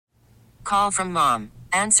Call from mom.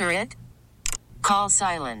 Answer it. Call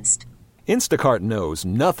silenced. Instacart knows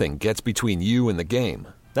nothing gets between you and the game.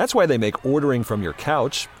 That's why they make ordering from your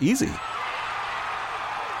couch easy.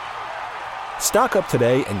 Stock up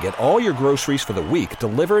today and get all your groceries for the week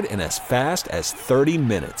delivered in as fast as 30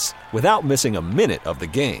 minutes without missing a minute of the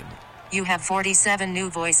game. You have 47 new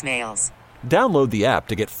voicemails. Download the app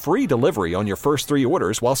to get free delivery on your first 3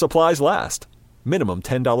 orders while supplies last. Minimum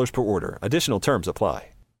 $10 per order. Additional terms apply.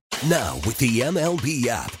 Now, with the MLB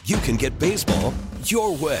app, you can get baseball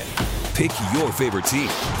your way. Pick your favorite team,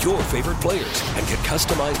 your favorite players, and get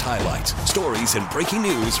customized highlights, stories, and breaking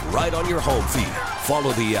news right on your home feed.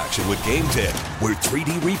 Follow the action with Game 10, where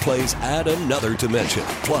 3D replays add another dimension.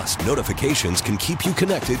 Plus, notifications can keep you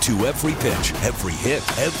connected to every pitch, every hit,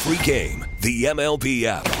 every game. The MLB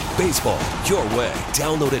app. Baseball your way.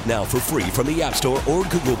 Download it now for free from the App Store or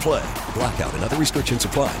Google Play. Blackout and other restrictions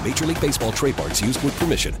apply. Major League Baseball trademarks used with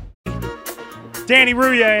permission. Danny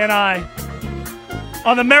Rouillet and I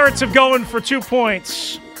on the merits of going for 2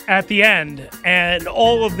 points at the end and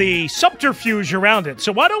all of the subterfuge around it.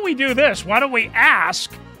 So why don't we do this? Why don't we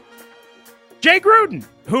ask Jay Gruden,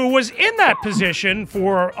 who was in that position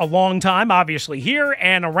for a long time, obviously here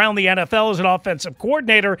and around the NFL as an offensive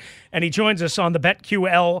coordinator, and he joins us on the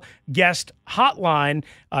BetQL guest hotline.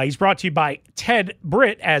 He's brought to you by Ted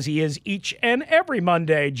Britt, as he is each and every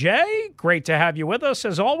Monday. Jay, great to have you with us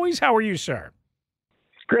as always. How are you, sir?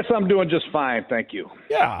 Chris, I'm doing just fine, thank you.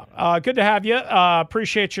 Yeah, good to have you.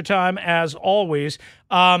 Appreciate your time as always.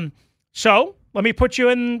 So let me put you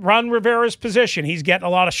in Ron Rivera's position. He's getting a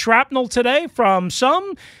lot of shrapnel today from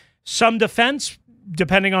some defense,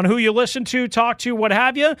 depending on who you listen to, talk to, what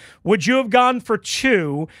have you. Would you have gone for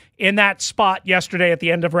 2 in that spot yesterday at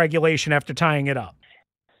the end of regulation after tying it up?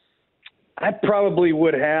 I probably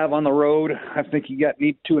would have on the road. I think you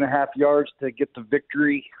need 2.5 yards to get the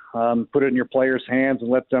victory. Put it in your players' hands and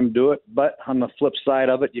let them do it. But on the flip side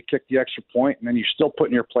of it, you kick the extra point, and then you're still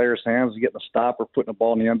putting your players' hands getting a stop or putting the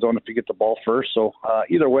ball in the end zone if you get the ball first. So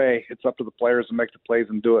either way, it's up to the players to make the plays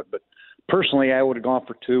and do it. But personally, I would have gone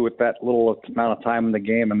for 2 with that little amount of time in the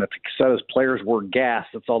game. And if he said his players were gassed,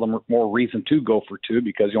 that's all the more reason to go for 2,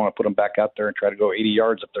 because you want to put them back out there and try to go 80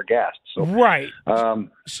 yards if they're gassed. So, right.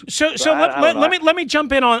 Let me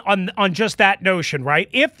jump in on just that notion, right?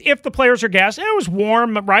 If the players are gassed, it was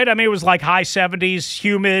warm, right? I mean, it was like high 70s,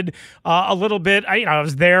 humid, a little bit. I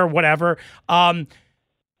was there, whatever.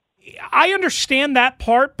 I understand that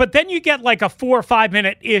part, but then you get like a 4 or 5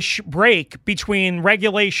 minute-ish break between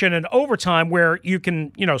regulation and overtime where you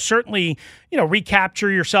can, certainly,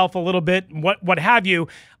 recapture yourself a little bit, what have you.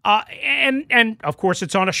 And of course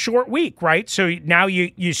it's on a short week, right? So now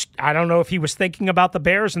you I don't know if he was thinking about the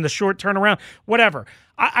Bears and the short turnaround, whatever.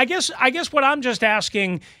 I guess what I'm just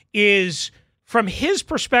asking is, from his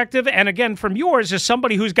perspective, and again from yours, as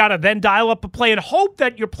somebody who's got to then dial up a play and hope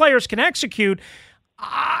that your players can execute,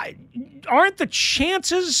 aren't the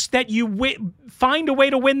chances that you find a way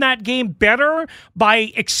to win that game better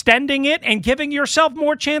by extending it and giving yourself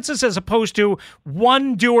more chances as opposed to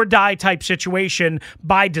one do-or-die type situation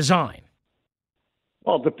by design?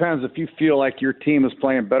 Well, it depends. If you feel like your team is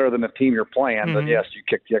playing better than the team you're playing, then yes, you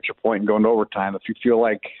kick the extra point and go into overtime. If you feel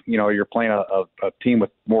like you're playing a team with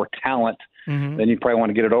more talent, then you probably want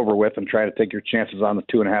to get it over with and try to take your chances on the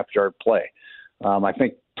 2.5-yard play. I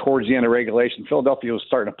think towards the end of regulation, Philadelphia was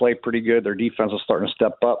starting to play pretty good. Their defense was starting to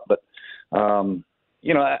step up. But,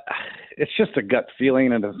 it's just a gut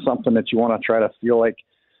feeling, and it's something that you want to try to feel like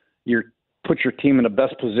you put your team in the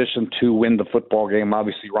best position to win the football game.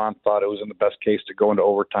 Obviously, Ron thought it was in the best case to go into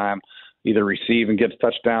overtime, either receive and get a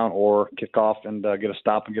touchdown or kick off and get a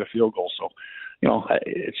stop and get a field goal. So,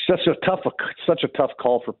 it's such a tough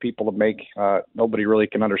call for people to make. Nobody really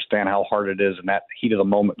can understand how hard it is in that heat of the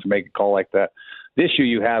moment to make a call like that. The issue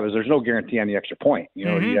you have is there's no guarantee on the extra point. You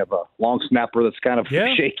have a long snapper that's kind of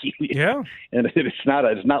shaky. Yeah. And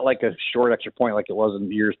it's not like a short extra point like it was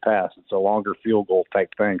in years past. It's a longer field goal type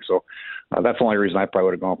thing. So that's the only reason I probably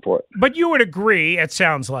would have gone for it. But you would agree, it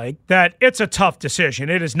sounds like, that it's a tough decision.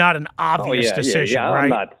 It is not an obvious decision,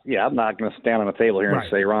 right? I'm not going to stand on a table here and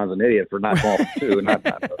say Ron's an idiot for not going for 2.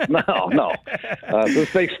 No.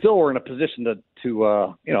 They still were in a position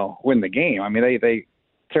to win the game. I mean,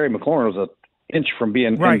 Terry McLaurin was an inch from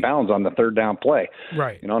being in bounds on the third down play.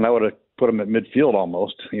 Right. And that would have put them at midfield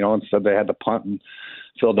almost, instead they had to punt and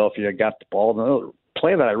Philadelphia got the ball. The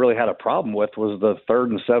play that I really had a problem with was the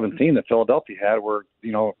 3rd and 17 that Philadelphia had where,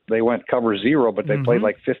 they went cover 0, but they played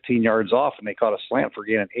like 15 yards off and they caught a slant for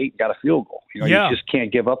gain 8 and got a field goal. You just can't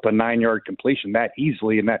give up a 9-yard completion that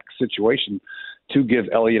easily in that situation to give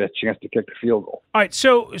Elliott a chance to kick the field goal. All right,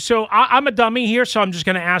 so I'm a dummy here, so I'm just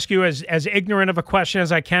going to ask you as ignorant of a question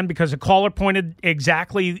as I can because the caller pointed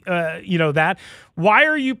exactly, that. Why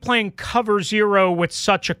are you playing cover 0 with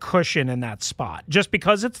such a cushion in that spot? Just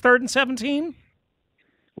because it's 3rd and 17?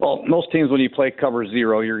 Well, most teams, when you play cover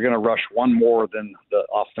 0, you're going to rush one more than the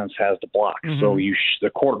offense has to block. So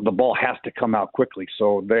the ball has to come out quickly.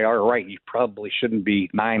 So they are right. You probably shouldn't be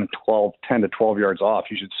 10 to 12 yards off.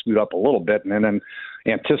 You should scoot up a little bit and then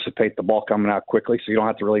anticipate the ball coming out quickly so you don't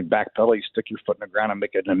have to really backpedal. You stick your foot in the ground and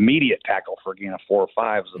make an immediate tackle for a gain of 4 or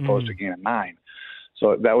 5 as opposed to a gain of 9.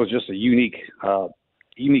 So that was just a unique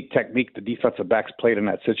technique the defensive backs played in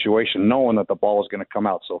that situation, knowing that the ball was going to come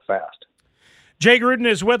out so fast. Jay Gruden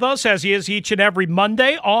is with us, as he is each and every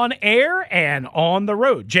Monday, on air and on the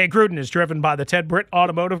road. Jay Gruden is driven by the Ted Britt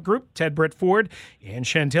Automotive Group, Ted Britt Ford in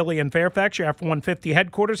Chantilly and Fairfax, your F-150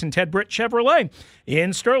 headquarters, and Ted Britt Chevrolet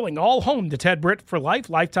in Sterling. All home to Ted Britt for life,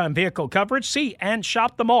 lifetime vehicle coverage. See and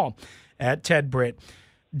shop them all at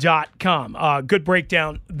tedbritt.com. Good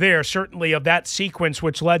breakdown there, certainly, of that sequence,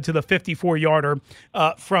 which led to the 54-yarder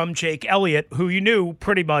from Jake Elliott, who you knew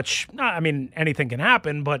pretty much, anything can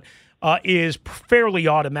happen, but is fairly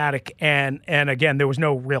automatic, and again, there was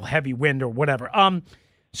no real heavy wind or whatever.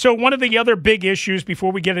 So one of the other big issues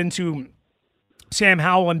before we get into Sam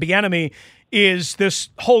Howell and Bieniemy is this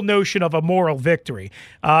whole notion of a moral victory.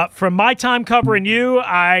 From my time covering you,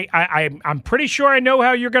 I'm pretty sure I know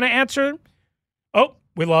how you're going to answer. Oh,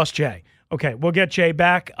 we lost Jay. Okay, we'll get Jay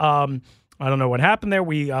back. I don't know what happened there.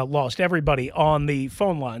 We lost everybody on the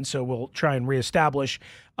phone line, so we'll try and reestablish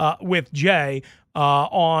with Jay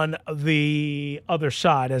on the other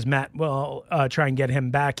side as Matt will try and get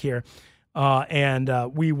him back here. And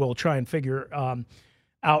we will try and figure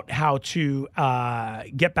out how to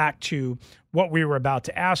get back to what we were about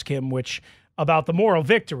to ask him, which about the moral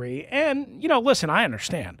victory. And, listen, I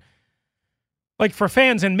understand. Like for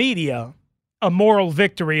fans and media, a moral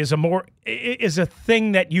victory is a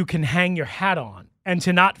thing that you can hang your hat on, and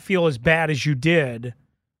to not feel as bad as you did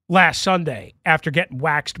last Sunday after getting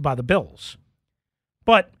waxed by the Bills.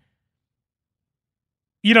 But,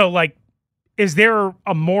 is there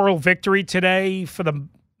a moral victory today for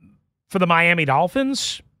the Miami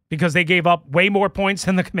Dolphins because they gave up way more points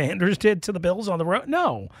than the Commanders did to the Bills on the road?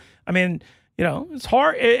 No. It's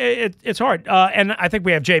hard. It's hard. And I think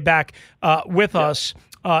we have Jay back with us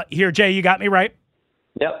here. Jay, you got me right?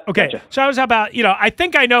 Yep. Okay. Gotcha. So I was about, I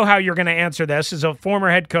think I know how you're going to answer this as a former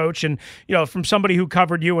head coach and, from somebody who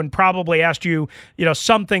covered you and probably asked you,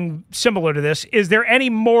 something similar to this. Is there any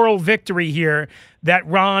moral victory here that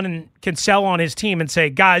Ron can sell on his team and say,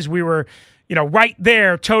 guys, we were, right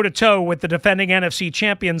there toe-to-toe with the defending NFC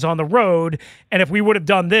champions on the road, and if we would have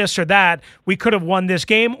done this or that, we could have won this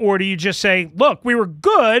game? Or do you just say, look, we were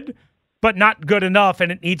good, but not good enough,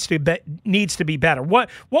 and it needs to be better? What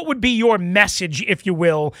would be your message, if you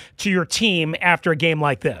will, to your team after a game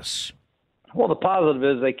like this? Well, the positive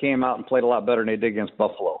is they came out and played a lot better than they did against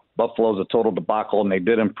Buffalo. Buffalo's a total debacle, and they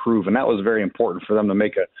did improve, and that was very important for them to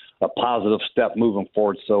make a positive step moving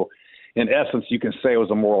forward. So, in essence, you can say it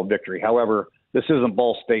was a moral victory. However, this isn't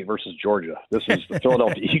Ball State versus Georgia. This is the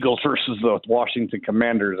Philadelphia Eagles versus the Washington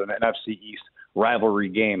Commanders in an NFC East rivalry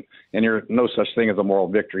game, and there's no such thing as a moral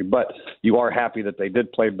victory. But you are happy that they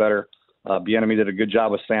did play better. Bieniemy did a good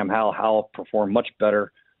job with Sam Howell. Howell performed much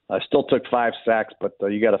better. Still took 5 sacks, but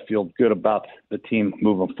you got to feel good about the team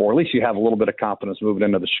moving forward. At least you have a little bit of confidence moving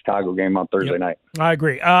into the Chicago game on Thursday night. I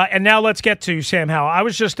agree. And now let's get to Sam Howell. I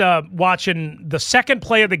was just watching the second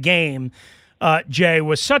play of the game. Jay,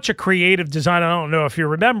 was such a creative design. I don't know if you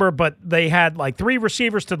remember, but they had like 3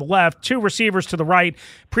 receivers to the left, 2 receivers to the right.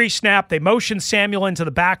 Pre-snap, they motioned Samuel into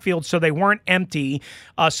the backfield so they weren't empty,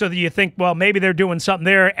 so that you think, well, maybe they're doing something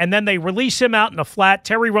there. And then they release him out in a flat.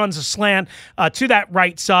 Terry runs a slant to that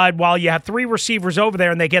right side while you have 3 receivers over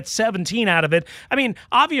there, and they get 17 out of it. I mean,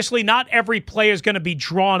 obviously not every play is going to be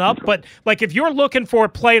drawn up, but like if you're looking for a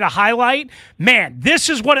play to highlight, man, this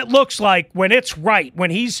is what it looks like when it's right.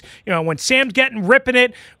 When he's, when Sam's ripping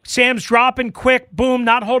it, Sam's dropping quick, boom,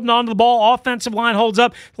 not holding on to the ball, offensive line holds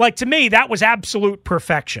up. Like, to me, that was absolute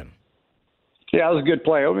perfection. Yeah, it was a good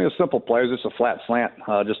play. I mean, a simple play. It was just a flat slant,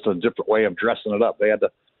 just a different way of dressing it up. They had the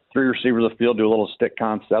 3 receivers of the field do a little stick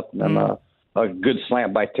concept, and then a good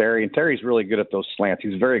slant by Terry. And Terry's really good at those slants.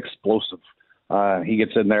 He's very explosive. He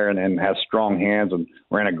gets in there and has strong hands and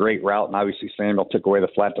ran a great route. And obviously Samuel took away the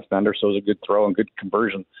flat defender, so it was a good throw and good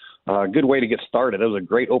conversion. Good way to get started. It was a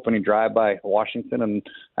great opening drive by Washington, and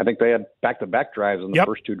I think they had back-to-back drives in the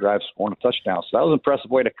first 2 drives scoring a touchdown. So that was an impressive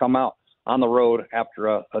way to come out. on the road after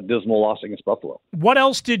a dismal loss against Buffalo. What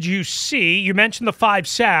else did you see? You mentioned the 5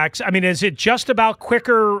 sacks. I mean, is it just about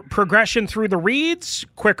quicker progression through the reads,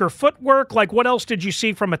 quicker footwork? Like, what else did you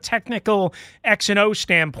see from a technical X and O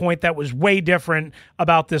standpoint that was way different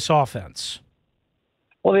about this offense?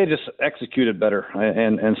 Well, they just executed better,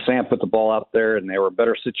 and Sam put the ball out there, and they were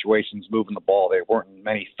better situations moving the ball. They weren't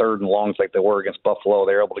many 3rd and longs like they were against Buffalo.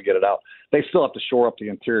 They were able to get it out. They still have to shore up the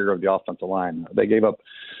interior of the offensive line. They gave up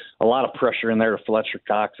a lot of pressure in there to Fletcher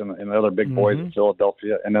Cox and the other big boys in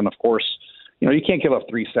Philadelphia. And then, of course, you can't give up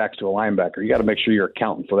 3 sacks to a linebacker. You got to make sure you're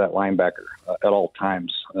accounting for that linebacker at all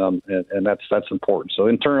times, and that's important. So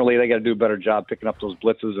internally, they got to do a better job picking up those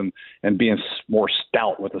blitzes and being more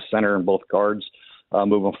stout with the center and both guards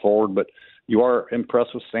moving forward. But you are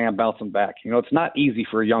impressed with Sam bouncing back. It's not easy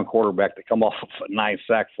for a young quarterback to come off of a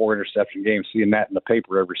 9-sack, 4-interception game, seeing that in the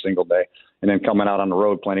paper every single day, and then coming out on the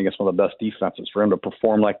road playing against one of the best defenses. For him to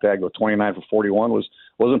perform like that, go 29 for 41 was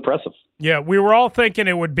impressive. Yeah, we were all thinking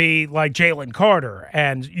it would be like Jalen Carter,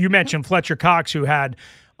 and you mentioned Fletcher Cox, who had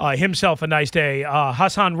himself a nice day.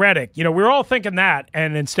 Hassan Reddick, we were all thinking that,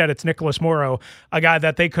 and instead it's Nicholas Morrow, a guy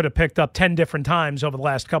that they could have picked up 10 different times over the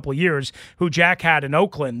last couple of years, who Jack had in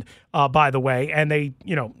Oakland, by the way, and they,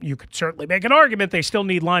 you could certainly make an argument they still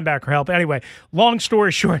need linebacker help. Anyway, long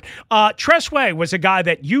story short, Tress Way was a guy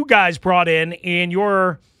that you guys brought in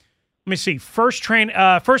your first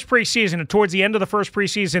preseason, and towards the end of the first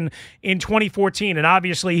preseason in 2014. And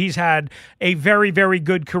obviously he's had a very, very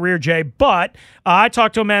good career, Jay. But I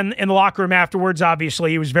talked to him in the locker room afterwards.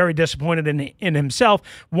 Obviously, he was very disappointed in himself.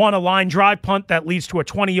 Won a line drive punt that leads to a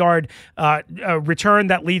 20-yard return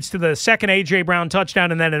that leads to the second A.J. Brown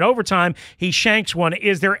touchdown. And then in overtime, he shanks one.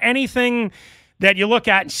 Is there anything that you look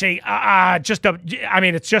at and say,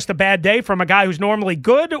 it's just a bad day from a guy who's normally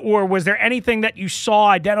good? Or was there anything that you saw,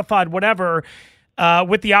 identified, whatever,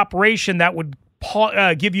 with the operation that would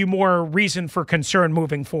give you more reason for concern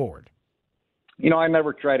moving forward? I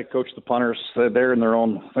never try to coach the punters. They're in their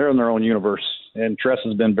own universe. And Tress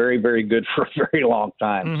has been very, very good for a very long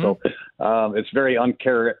time. So it's very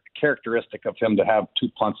uncharacteristic of him to have 2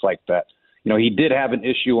 punts like that. He did have an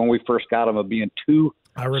issue when we first got him of being too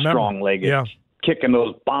strong-legged. Yeah. Kicking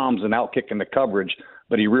those bombs and out kicking the coverage,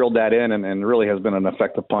 but he reeled that in and really has been an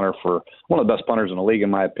effective punter, for one of the best punters in the league, in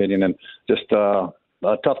my opinion, and just a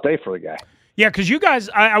tough day for the guy. Yeah, because you guys,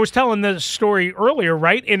 I was telling this story earlier,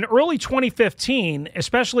 right? In early 2015,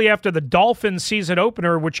 especially after the Dolphins season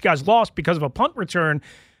opener, which you guys lost because of a punt return,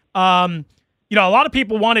 a lot of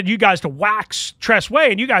people wanted you guys to wax Tress Way,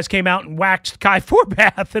 and you guys came out and waxed Kai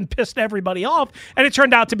Forbath and pissed everybody off, and it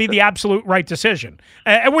turned out to be the absolute right decision,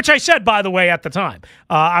 which I said, by the way, at the time.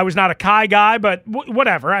 I was not a Kai guy, but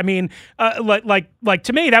whatever. I mean, like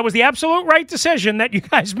to me, that was the absolute right decision that you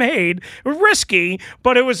guys made. Risky,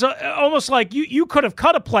 but it was almost like you could have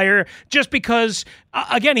cut a player just because,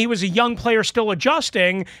 again, he was a young player still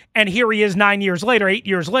adjusting, and here he is 8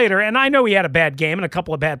 years later, and I know he had a bad game and a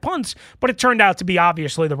couple of bad punts, but it turned out to be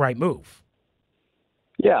obviously the right move.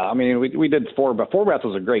 Yeah, I mean, we did Forbath. Forbath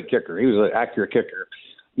was a great kicker. He was an accurate kicker,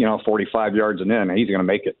 45 yards and in, and he's going to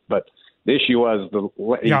make it. But the issue was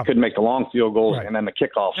he couldn't make the long field goals, right, and then the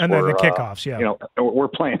kickoffs. And then the kickoffs, yeah. We're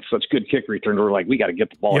playing such good kick returns. We're like, we got to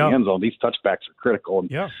get the ball in the end zone. These touchbacks are critical,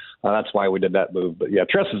 and that's why we did that move. But yeah,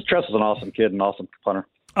 Tress is an awesome kid, an awesome punter.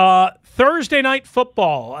 Thursday night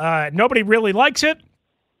football. Nobody really likes it.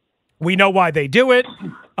 We know why they do it.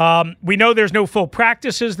 We know there's no full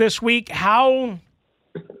practices this week. How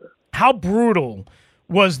brutal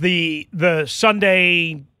was the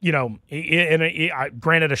Sunday,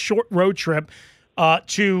 granted a short road trip,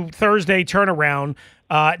 to Thursday turnaround?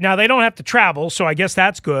 Now, they don't have to travel, so I guess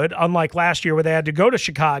that's good, unlike last year where they had to go to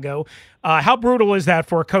Chicago. How brutal is that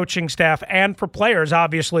for a coaching staff and for players,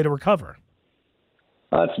 obviously, to recover?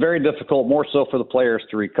 It's very difficult, more so for the players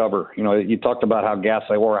to recover. You talked about how gassed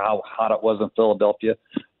they were, how hot it was in Philadelphia.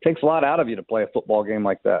 It takes a lot out of you to play a football game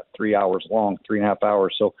like that, 3 hours long, 3.5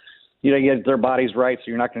 hours. So, you get their bodies right, so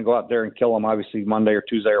you're not going to go out there and kill them, obviously, Monday or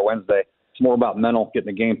Tuesday or Wednesday. It's more about mental,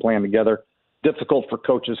 getting the game plan together. Difficult for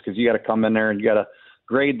coaches because you got to come in there and you got to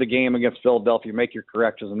grade the game against Philadelphia, make your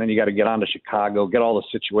corrections, and then you got to get on to Chicago, get all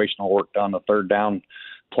the situational work done, the third down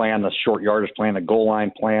plan, the short yardage plan, the goal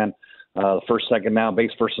line plan, the first, second down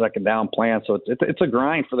plan. So it's a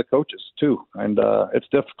grind for the coaches too. And it's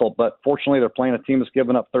difficult, but fortunately they're playing a team that's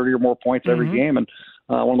given up 30 or more points every game, and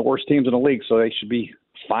one of the worst teams in the league. So they should be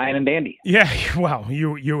fine and dandy. Yeah. Well,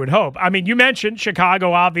 you would hope. I mean, you mentioned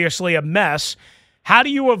Chicago, obviously a mess. How do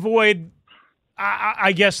you avoid,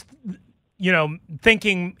 I guess,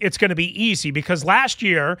 thinking it's going to be easy, because last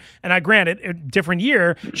year, and I granted a different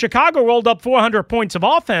year, Chicago rolled up 400 points of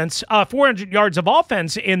offense, 400 yards of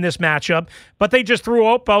offense in this matchup, but they just threw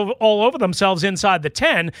up all over themselves inside the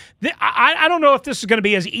 10. I don't know if this is going to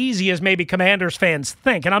be as easy as maybe Commanders fans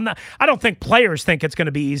think, and I don't think players think it's going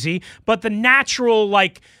to be easy, but the natural,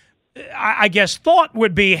 I guess, thought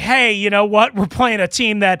would be, hey, you know what? We're playing a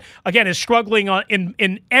team that, again, is struggling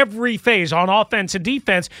in every phase on offense and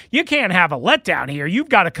defense. You can't have a letdown here. You've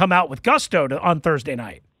got to come out with gusto on Thursday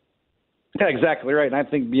night. Yeah, exactly right. And I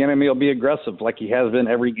think the enemy will be aggressive like he has been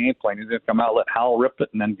every game plan. He's going to come out, let Howell rip it,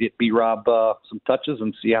 and then get B-Rob some touches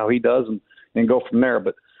and see how he does and go from there.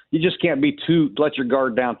 But you just can't let your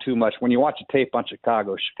guard down too much. When you watch a tape on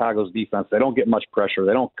Chicago's defense, they don't get much pressure.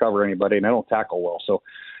 They don't cover anybody, and they don't tackle well. So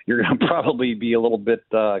you're going to probably be a little bit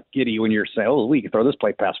giddy when you're saying, oh, we can throw this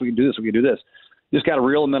play pass. We can do this. We can do this. You just got to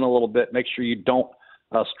reel them in a little bit. Make sure you don't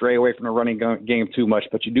stray away from the running game too much.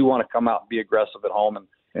 But you do want to come out and be aggressive at home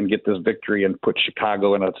and get this victory and put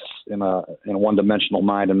Chicago in a one-dimensional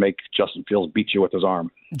mind and make Justin Fields beat you with his arm.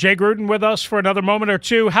 Jay Gruden with us for another moment or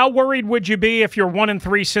two. How worried would you be if you're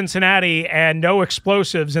 1-3 Cincinnati and no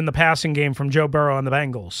explosives in the passing game from Joe Burrow and the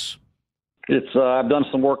Bengals? I've done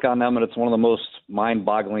some work on them, and it's one of the most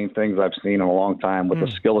mind-boggling things I've seen in a long time with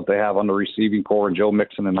the skill that they have on the receiving core and Joe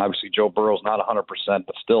Mixon, and obviously Joe Burrow's not 100%,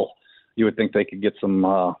 but still you would think they could get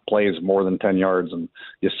some plays more than 10 yards. And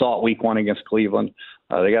you saw it week 1 against Cleveland.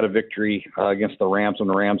 They got a victory against the Rams when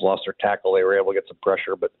the Rams lost their tackle. They were able to get some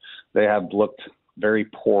pressure, but they have looked very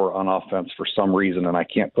poor on offense for some reason, and I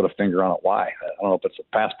can't put a finger on it why. I don't know if it's the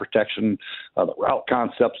pass protection, the route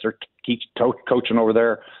concepts they're coaching over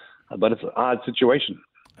there, but it's an odd situation.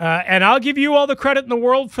 And I'll give you all the credit in the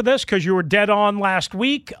world for this because you were dead on last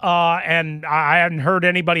week, and I hadn't heard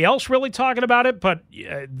anybody else really talking about it, but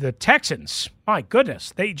the Texans, my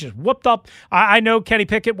goodness, they just whooped up. I know Kenny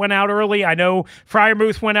Pickett went out early. I know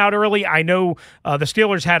Freiermuth went out early. I know the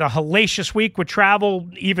Steelers had a hellacious week with travel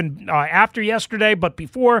even after yesterday, but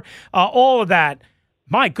before all of that,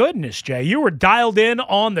 my goodness, Jay, you were dialed in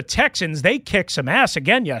on the Texans. They kicked some ass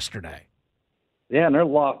again yesterday. Yeah, and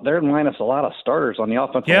they're minus a lot of starters on the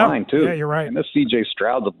offensive line, too. Yeah, you're right. And this C.J.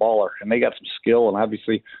 Stroud's a baller, and they got some skill, and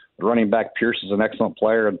obviously the running back Pierce is an excellent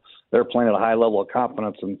player, and they're playing at a high level of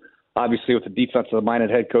confidence. And obviously with a defensive-minded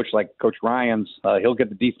head coach like Coach Ryans, he'll get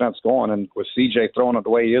the defense going. And with C.J. throwing it the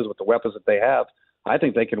way he is with the weapons that they have, I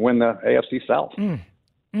think they can win the AFC South.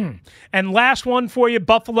 And last one for you,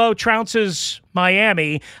 Buffalo trounces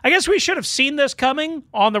Miami. I guess we should have seen this coming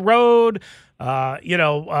on the road.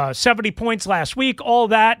 70 points last week, all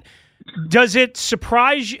that. Does it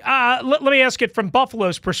surprise you? Let me ask it from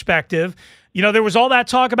Buffalo's perspective. There was all that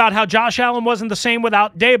talk about how Josh Allen wasn't the same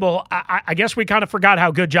without Dable. I guess we kind of forgot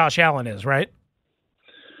how good Josh Allen is, right?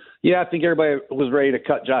 Yeah, I think everybody was ready to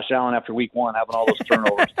cut Josh Allen after week 1, having all those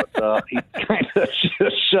turnovers. But he kind of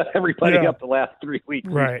just shut everybody up the last 3 weeks.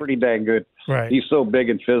 Right. He's pretty dang good. Right. He's so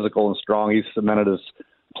big and physical and strong. He's cemented his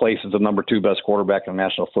place as the number 2 best quarterback in the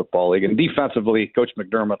National Football League. And defensively, Coach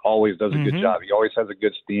McDermott always does a good job. He always has a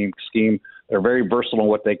good scheme. They're very versatile in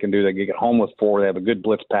what they can do. They can get home with 4. They have a good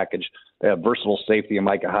blitz package. They have versatile safety in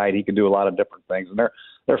Micah Hyde. He can do a lot of different things. And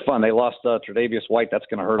they're fun. They lost Tre'Davious White. That's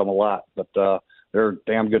going to hurt them a lot. But they're a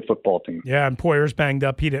damn good football team. Yeah, and Poyer's banged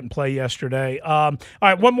up. He didn't play yesterday. All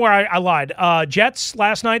right, one more. I lied. Jets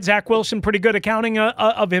last night, Zach Wilson, pretty good accounting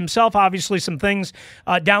of himself. Obviously, some things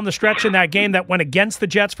down the stretch in that game that went against the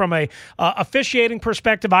Jets from a officiating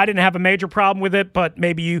perspective. I didn't have a major problem with it, but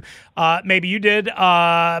maybe you did.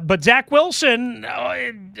 But Zach Wilson,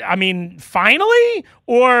 finally?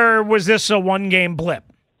 Or was this a one-game blip?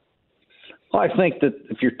 Well, I think that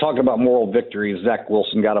if you're talking about moral victories, Zach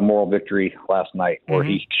Wilson got a moral victory last night where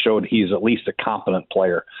he showed he's at least a competent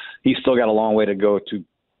player. He's still got a long way to go to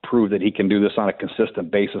prove that he can do this on a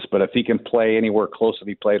consistent basis. But if he can play anywhere close to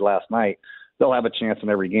he played last night, they'll have a chance in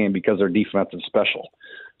every game because their defense is special.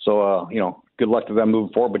 So, good luck to them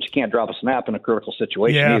moving forward, but you can't drop a snap in a critical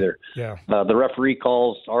situation either. Yeah. The referee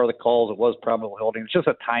calls are the calls. It was probably holding. It's just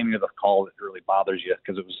the timing of the call that really bothers you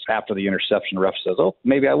because it was after the interception. The ref says, oh,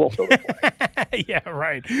 maybe I will throw the play. Yeah,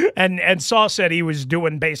 right. And Saw said he was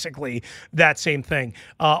doing basically that same thing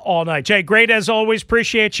all night. Jay, great as always.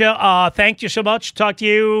 Appreciate you. Thank you so much. Talk to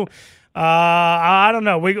you. I don't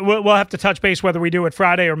know. We'll have to touch base whether we do it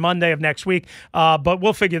Friday or Monday of next week, but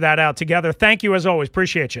we'll figure that out together. Thank you as always.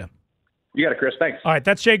 Appreciate you. You got it, Chris. Thanks. All right,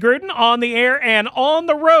 that's Jay Gruden on the air and on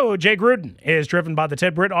the road. Jay Gruden is driven by the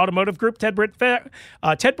Ted Britt Automotive Group, Ted Britt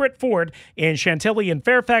Ford in Chantilly and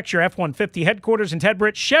Fairfax, your F-150 headquarters, and Ted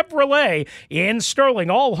Britt Chevrolet in Sterling,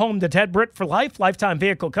 all home to Ted Britt for life, lifetime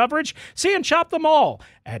vehicle coverage. See and shop them all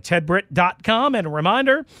at tedbritt.com. And a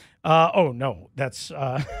reminder, oh, no, that's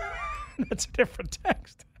that's a different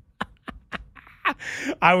text.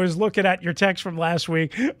 I was looking at your text from last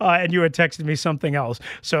week, and you had texted me something else,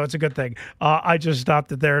 so it's a good thing. I just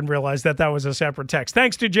stopped it there and realized that was a separate text.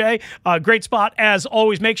 Thanks to Jay. Great spot, as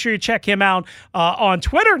always. Make sure you check him out on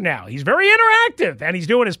Twitter now. He's very interactive, and he's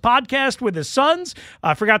doing his podcast with his sons.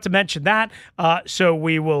 I forgot to mention that, so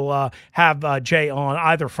we will have Jay on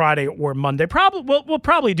either Friday or Monday. We'll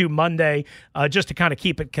probably do Monday just to kind of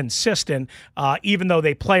keep it consistent, even though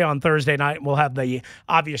they play on Thursday night. We'll have the,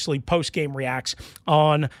 obviously, post-game reacts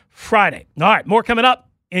on Friday. All right, more coming up,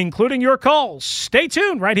 including your calls. Stay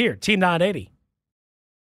tuned right here, Team 980.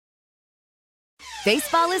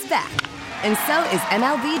 Baseball is back, and so is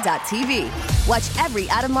MLB.tv. Watch every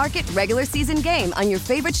out-of-market regular season game on your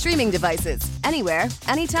favorite streaming devices, anywhere,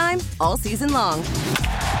 anytime, all season long.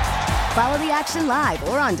 Follow the action live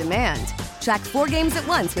or on demand. Track 4 games at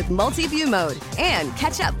once with multi-view mode and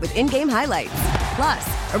catch up with in-game highlights.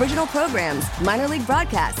 Plus, original programs, minor league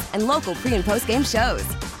broadcasts, and local pre- and post-game shows.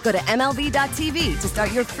 Go to MLB.tv to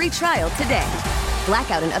start your free trial today.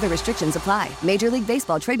 Blackout and other restrictions apply. Major League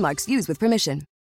Baseball trademarks used with permission.